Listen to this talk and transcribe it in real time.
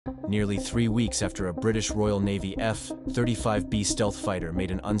nearly 3 weeks after a British Royal Navy F-35B stealth fighter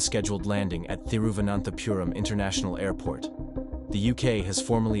made an unscheduled landing at Thiruvananthapuram International Airport. The UK has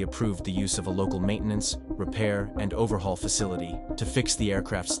formally approved the use of a local maintenance, repair, and overhaul facility to fix the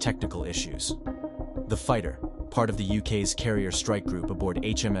aircraft's technical issues. The fighter, part of the UK's carrier strike group aboard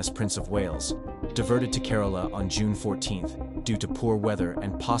HMS Prince of Wales, diverted to Kerala on June 14th due to poor weather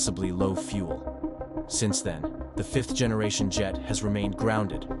and possibly low fuel. Since then, the fifth-generation jet has remained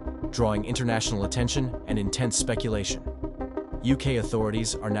grounded, drawing international attention and intense speculation. UK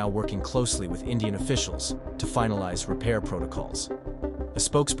authorities are now working closely with Indian officials to finalize repair protocols. A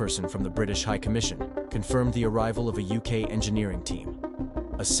spokesperson from the British High Commission confirmed the arrival of a UK engineering team.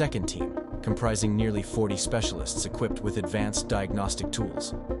 A second team, comprising nearly 40 specialists equipped with advanced diagnostic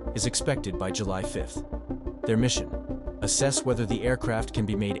tools, is expected by July 5th. Their mission: assess whether the aircraft can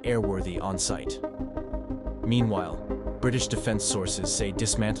be made airworthy on site. Meanwhile, British defense sources say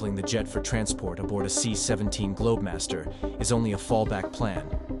dismantling the jet for transport aboard a C-17 Globemaster is only a fallback plan,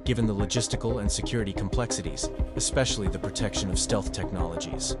 given the logistical and security complexities, especially the protection of stealth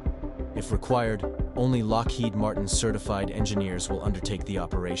technologies. If required, only Lockheed Martin-certified engineers will undertake the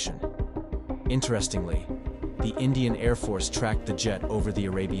operation. Interestingly, the Indian Air Force tracked the jet over the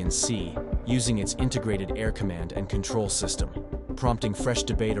Arabian Sea using its integrated air command and control system, prompting fresh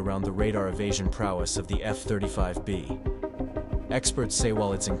debate around the radar evasion prowess of the F-35B. Experts say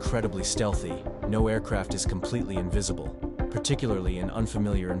while it's incredibly stealthy, no aircraft is completely invisible, particularly in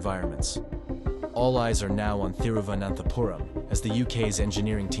unfamiliar environments. All eyes are now on Thiruvananthapuram as the UK's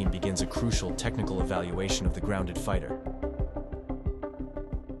engineering team begins a crucial technical evaluation of the grounded fighter.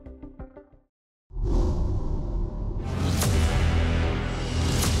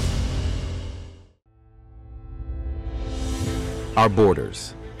 Our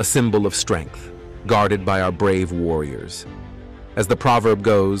borders, a symbol of strength, guarded by our brave warriors. As the proverb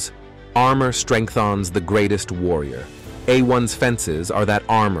goes, armor strengthens the greatest warrior. A1's fences are that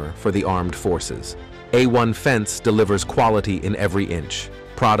armor for the armed forces. A1 Fence delivers quality in every inch,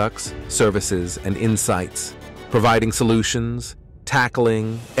 products, services, and insights, providing solutions,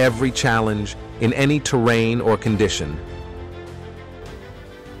 tackling every challenge in any terrain or condition.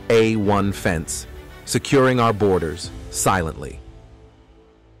 A1 Fence, securing our borders silently.